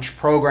lunch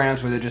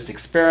programs where they're just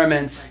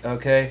experiments,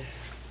 okay.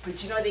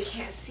 But you know, they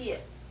can't see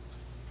it.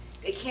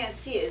 They can't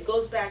see it. It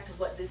goes back to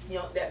what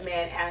that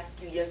man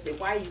asked you yesterday.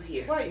 Why are you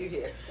here? Why are you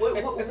here?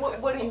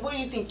 What do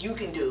you think you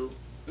can do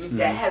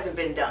that hasn't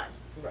been done?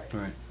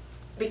 Right.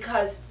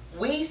 Because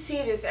we see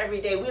this every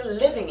day. We're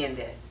living in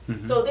this.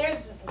 So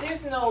there's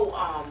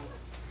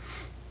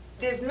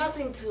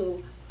nothing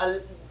to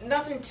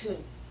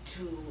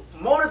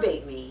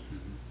motivate me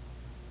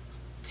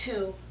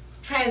to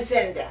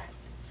transcend that.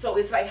 So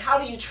it's like, how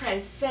do you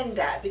transcend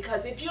that?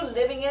 Because if you're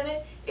living in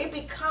it, it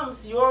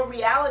becomes your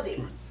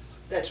reality.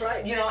 That's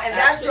right. You know, and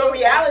that's your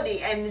reality,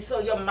 and so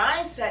your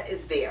mindset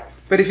is there.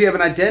 But if you have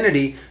an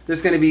identity,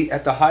 there's going to be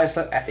at the highest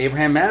level,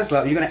 Abraham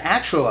Maslow, you're going to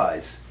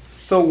actualize.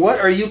 So what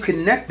are you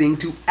connecting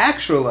to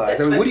actualize?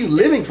 I mean, what are you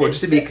living for?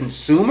 Just to be a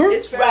consumer?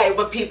 It's right,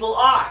 but people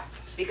are,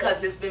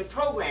 because it's been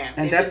programmed.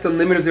 And that's the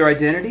limit of their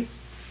identity?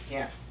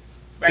 Yeah.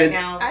 Right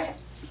now.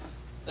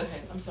 Go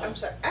ahead. I'm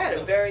sorry. I had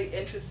a very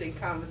interesting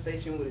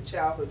conversation with a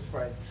childhood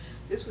friend.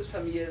 This was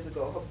some years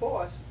ago. Her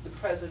boss, the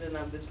president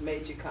of this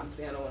major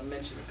company, I don't want to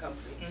mention the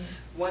company,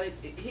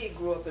 he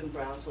grew up in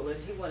Brownsville,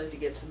 and he wanted to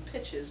get some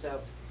pictures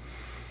of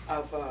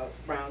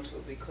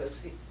Brownsville because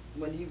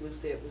when he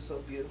was there, it was so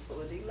beautiful,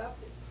 and he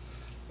loved it.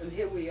 And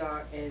here we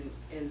are in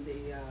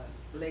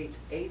the late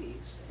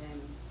 80s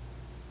and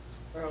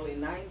early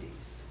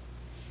 90s,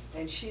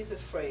 and she's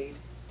afraid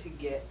to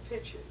get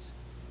pictures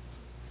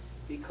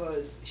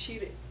because she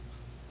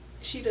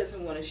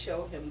doesn't want to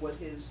show him what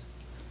his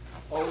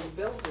old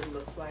building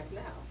looks like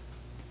now.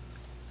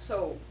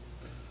 So,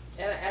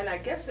 and I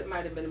guess it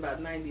might have been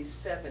about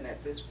 97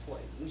 at this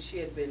point, and she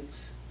had been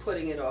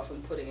putting it off,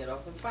 and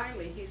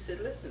finally he said,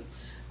 listen,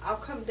 I'll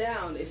come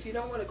down, if you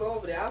don't want to go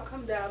over there, I'll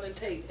come down and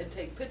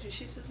take pictures.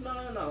 She says, no,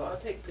 I'll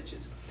take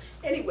pictures.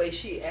 Anyway,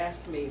 she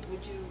asked me,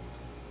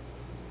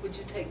 would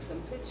you take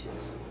some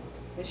pictures?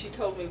 And she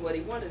told me what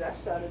he wanted. I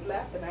started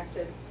laughing. I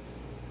said,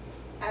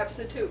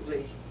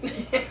 absolutely.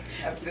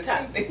 At the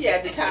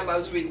time I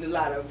was reading a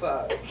lot of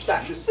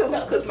Dr.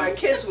 Seuss because my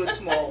kids were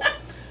small.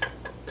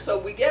 So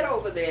we get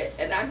over there,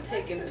 and I'm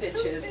taking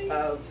pictures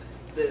of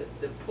the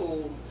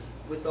pool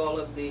with all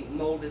of the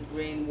molded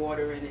green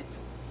water in it.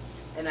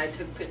 And I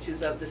took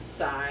pictures of the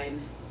sign,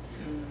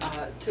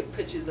 took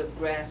pictures of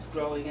grass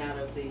growing out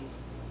of the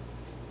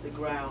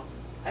ground.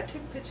 I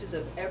took pictures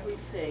of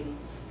everything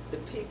the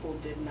people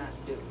did not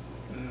do.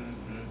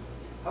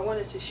 I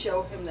wanted to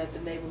show him that the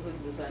neighborhood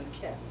was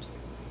unkept.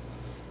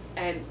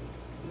 And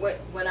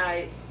when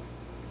I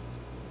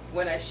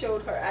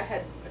showed her, I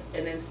had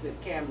an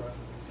instant camera.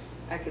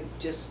 I could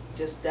just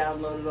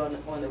download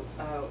it on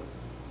a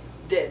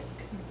disc.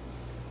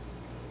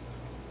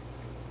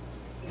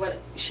 When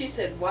she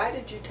said, why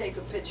did you take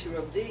a picture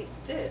of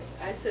this?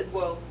 I said,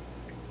 well,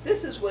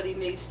 this is what he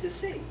needs to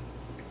see.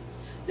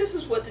 This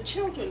is what the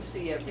children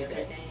see every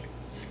day.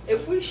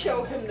 If we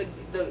show him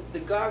the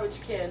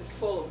garbage can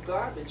full of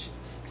garbage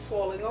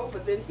falling over,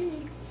 then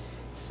he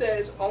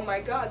says, oh my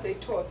God, they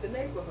tore up the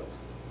neighborhood.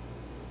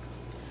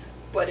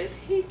 But if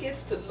he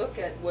gets to look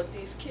at what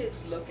these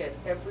kids look at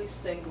every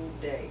single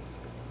day,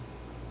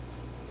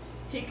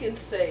 he can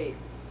say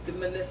the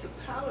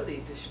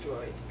municipality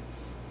destroyed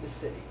the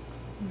city,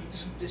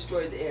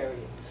 destroyed the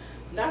area,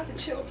 not the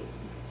children.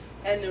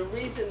 And the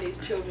reason these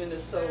children are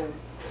so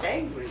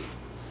angry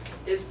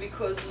is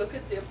because look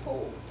at their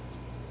pool.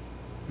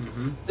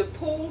 Mm-hmm. The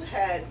pool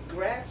had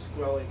grass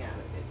growing out of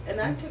it, and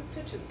I took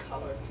pictures,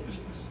 color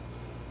pictures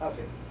of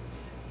it.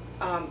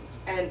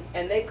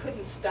 And they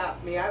couldn't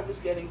stop me. I was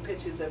getting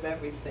pictures of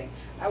everything.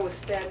 I was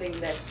standing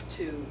next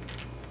to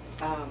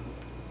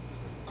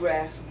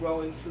grass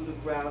growing through the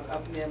ground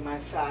up near my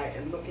thigh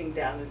and looking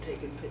down and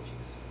taking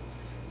pictures.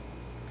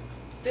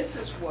 This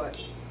is what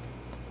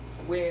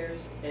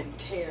wears and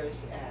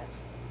tears at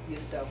your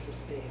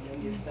self-esteem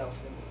and your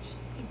self-image.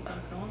 It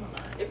becomes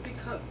normalized.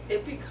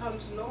 It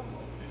becomes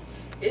normal.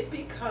 It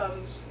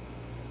becomes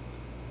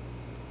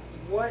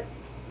what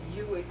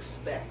you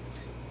expect.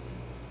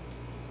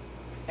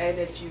 And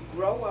if you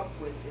grow up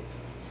with it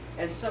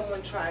and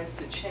someone tries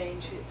to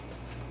change it,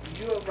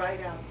 you're right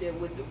out there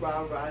with the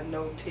rah-rah,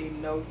 no team,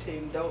 don't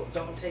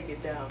take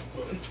it down.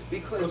 Well,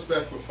 Because goes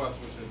back to what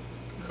Fatima said.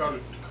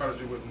 Carter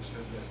J. Woodman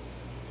said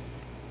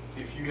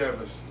that if you have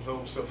a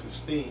low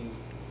self-esteem,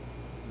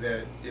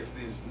 that if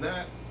there's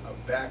not a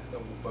back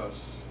of the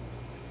bus,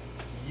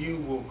 you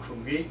will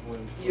create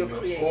one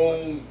for your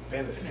own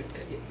benefit.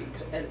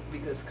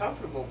 because it's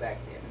comfortable back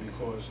there.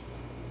 Because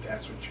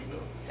that's what you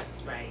know.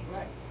 That's right.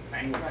 Right.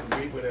 You will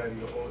create one out of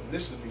your own. And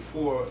this is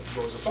before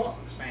Rosa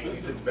Parks. Right.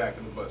 He's at the back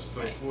of the bus.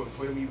 So Right.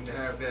 for him even to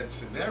have that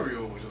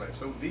scenario was like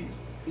so deep.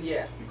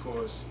 Yeah.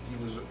 Because he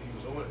was on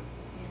it.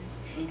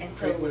 Yeah. And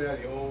Create so, one out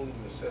of your own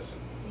necessity.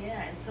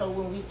 yeah, and so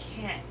when we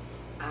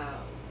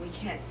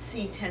can't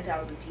see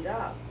 10,000 feet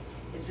up,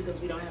 it's because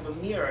we don't have a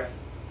mirror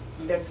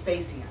that's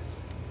facing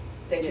us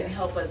that Yeah. can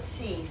help us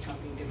see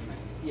something different.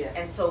 Yeah.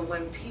 And so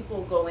when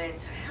people go in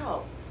to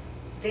help,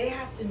 they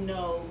have to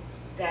know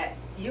that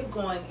you're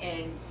going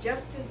in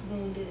just as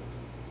wounded,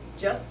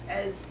 just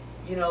as,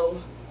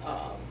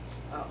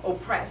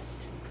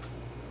 oppressed,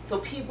 so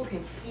people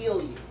can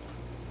feel you.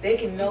 They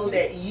can know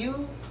that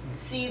you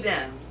see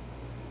them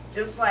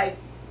just like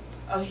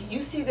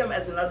you see them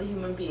as another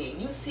human being.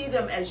 You see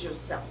them as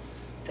yourself.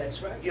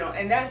 That's right.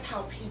 And that's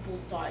how people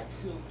start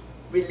to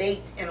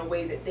relate in a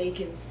way that they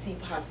can see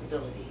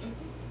possibility.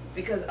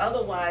 Because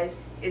otherwise,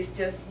 it's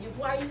just,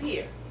 why are you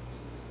here?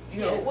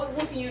 Yeah. What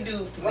can you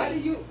do for Why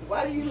me?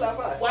 do you love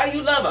us? Why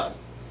you love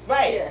us?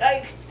 Right. Yeah.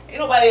 Like, ain't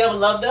nobody ever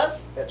loved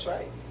us. That's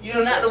right.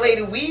 Not the way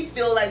that we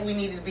feel like we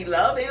needed to be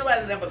loved. Ain't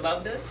nobody ever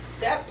loved us.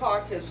 That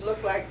park has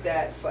looked like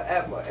that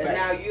forever, and Right.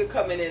 now you're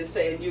coming in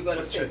saying you're going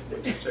to fix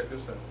it. Check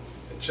this out.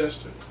 In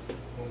Chester,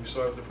 when we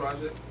started the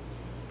project,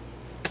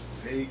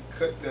 they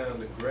cut down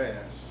the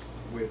grass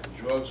where the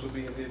drugs were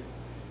being hidden,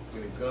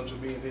 where the guns were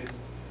being hidden.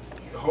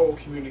 The whole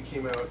community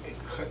came out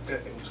and cut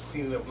that and was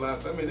cleaning up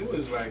lots. I mean, it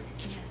was like,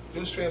 it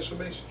was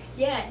transformation.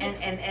 Yeah,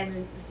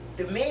 and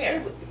the mayor.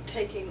 They were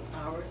taking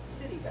our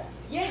city back.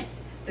 Yes,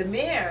 the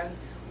mayor,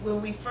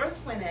 when we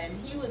first went in,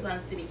 he was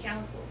on city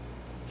council.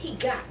 He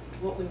got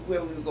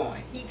where we were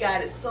going. He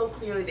got it so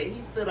clearly that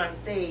he stood on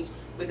stage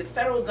with the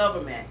federal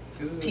government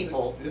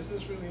people. Isn't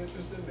this really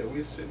interesting that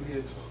we're sitting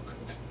here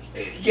talking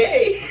to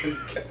Gay.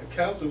 a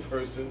council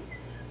person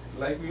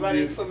like we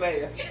Running did, for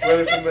mayor.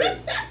 running for mayor?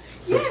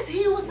 Yes,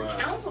 he was Wow.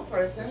 a council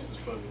person. This is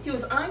funny. He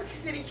was on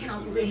city This is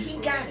council, really and he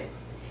funny. got it.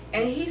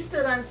 And he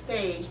stood on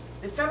stage.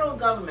 The federal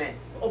government,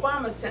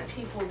 Obama sent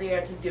people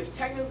there to give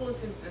technical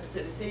assistance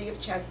to the city of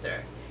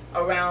Chester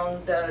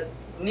around the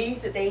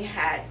needs that they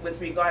had with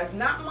regards,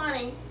 not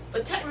money,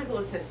 but technical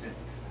assistance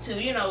to,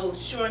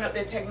 shoring up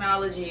their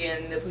technology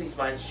in the police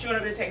department, shoring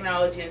up their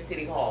technology in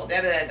City Hall,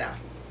 da-da-da-da.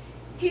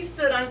 He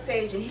stood on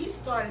stage and he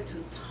started to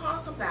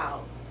talk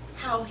about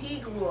how he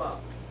grew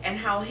up and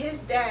how his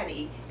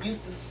daddy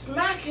used to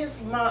smack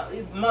his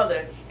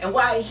mother and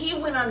why he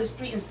went on the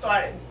street and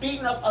started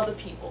beating up other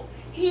people.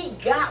 He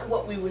got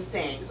what we were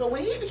saying. So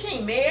when he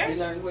became mayor, You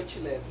learned what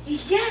you live.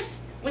 yes,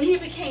 when he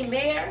became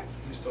mayor,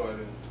 He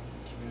started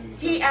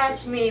community he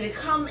asked conversation. me to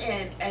come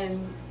in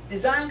and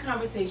design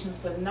conversations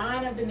for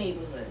 9 of the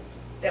neighborhoods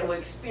that were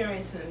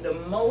experiencing the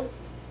most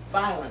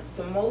violence,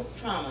 the most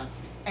trauma,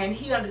 and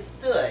he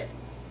understood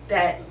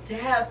that to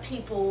have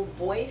people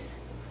voice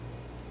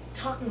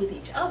talking with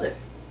each other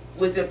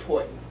was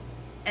important.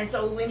 And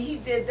so when he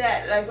did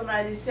that, like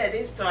I just said,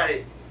 they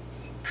started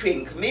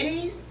creating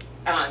committees.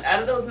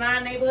 Out of those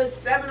 9 neighborhoods,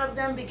 7 of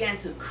them began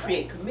to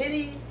create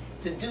committees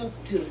to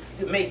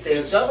make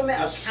the government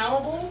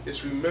accountable.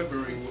 It's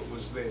remembering what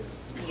was there.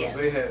 Because Yes.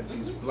 they had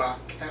these block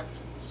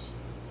captains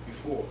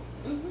before,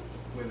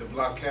 where the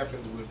block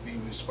captains would be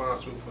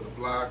responsible for the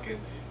block, and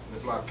the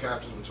block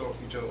captains would talk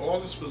to each other. All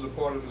this was a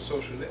part of the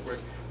social network.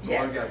 But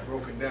all Yes. got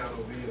broken down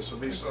over the years, so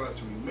they started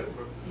to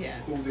remember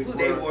Yes. who they Who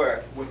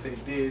were, what they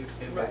did,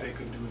 and Right. what they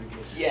could do to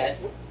get. Yes.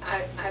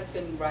 I've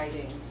been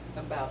writing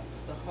about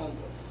the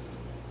homeless,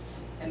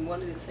 and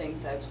one of the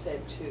things I've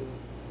said to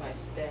my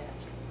staff,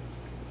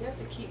 you have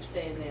to keep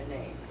saying their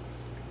name,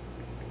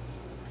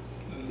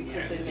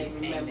 because then they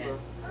remember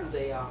who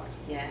they are,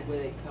 Yes. where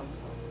they come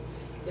from.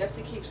 You have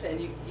to keep saying,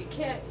 you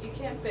can't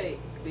be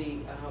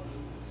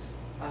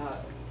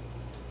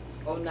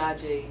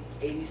Onaje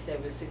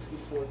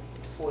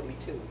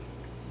 876442,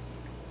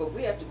 but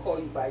we have to call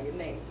you by your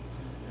name.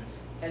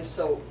 And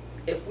so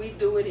if we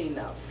do it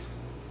enough,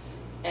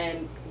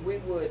 and we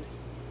would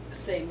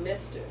say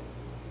Mr.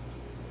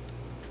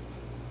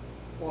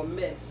 or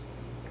Miss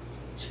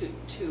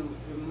to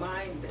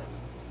remind them,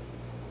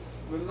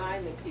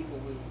 remind the people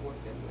we were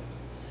working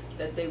with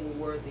that they were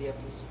worthy of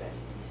respect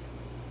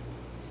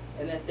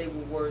and that they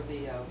were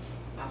worthy of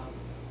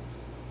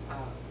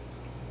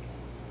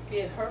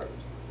being heard.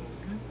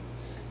 Mhm.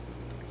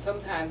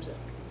 Sometimes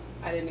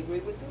I didn't agree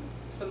with them.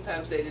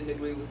 Sometimes they didn't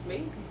agree with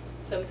me.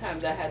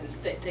 Sometimes I had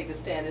to take a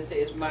stand and say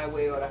it's my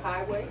way or the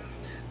highway.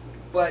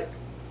 But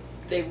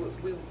we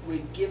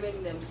were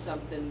giving them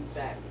something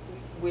back.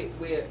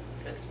 We're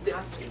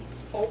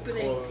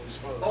opening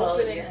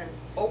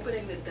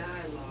opening the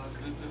dialogue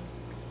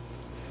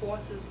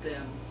forces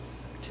them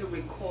to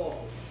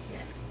recall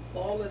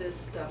all of this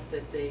stuff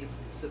that they've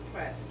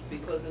suppressed,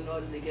 because in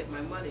order to get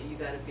my money, you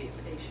got to be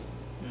patient.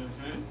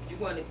 You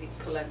want to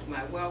collect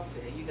my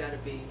welfare, you got to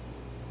be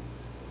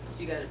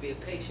a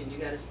patient. You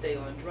got to stay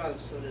on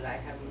drugs so that I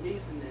have a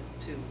reason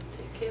to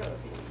take care of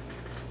you.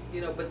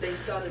 You know, but they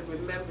started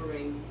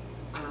remembering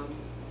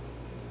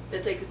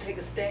that they could take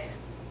a stand,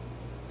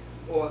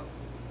 or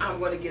I'm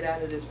going to get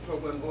out of this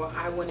program, or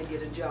I want to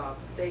get a job.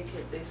 They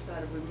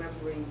started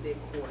remembering their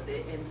core,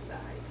 their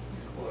insides.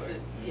 So,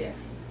 yeah,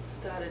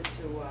 started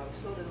to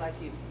sort of like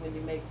when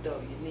you make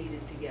dough, you knead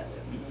it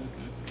together.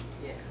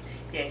 Yeah.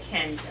 Yeah,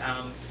 Ken.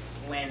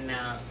 Ken,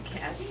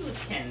 I think it was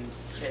Ken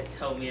that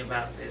told me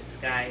about this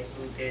guy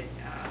who did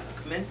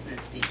a commencement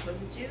speech. Was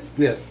it you?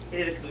 Yes. He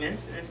did a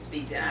commencement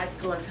speech, and I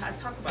go and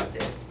talk about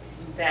this,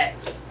 that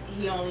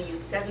he only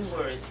used 7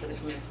 words for the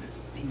commencement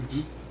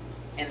speech.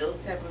 And those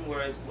 7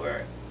 words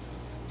were,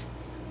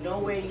 know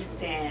where you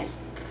stand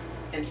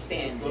and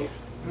stand there.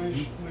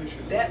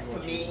 That, for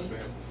me,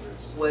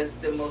 was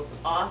the most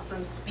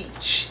awesome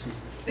speech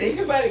that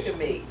anybody could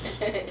make.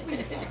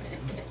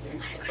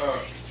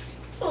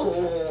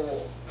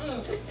 Oh.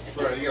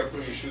 Right, you gotta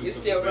put your shoes. You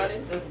still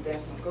running? Go to the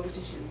bathroom. Go get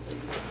your shoes. So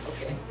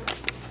Okay.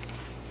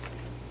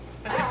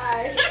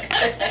 Hi.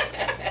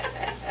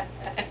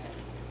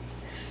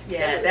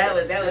 Yeah, that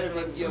was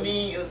for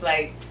me. It was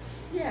like,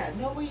 yeah,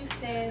 know where you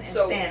stand and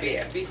So stand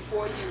there.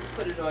 before you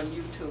put it on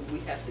YouTube, we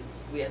have to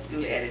Do get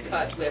it editing.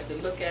 cut. We have to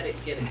look at it,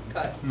 get it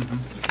cut.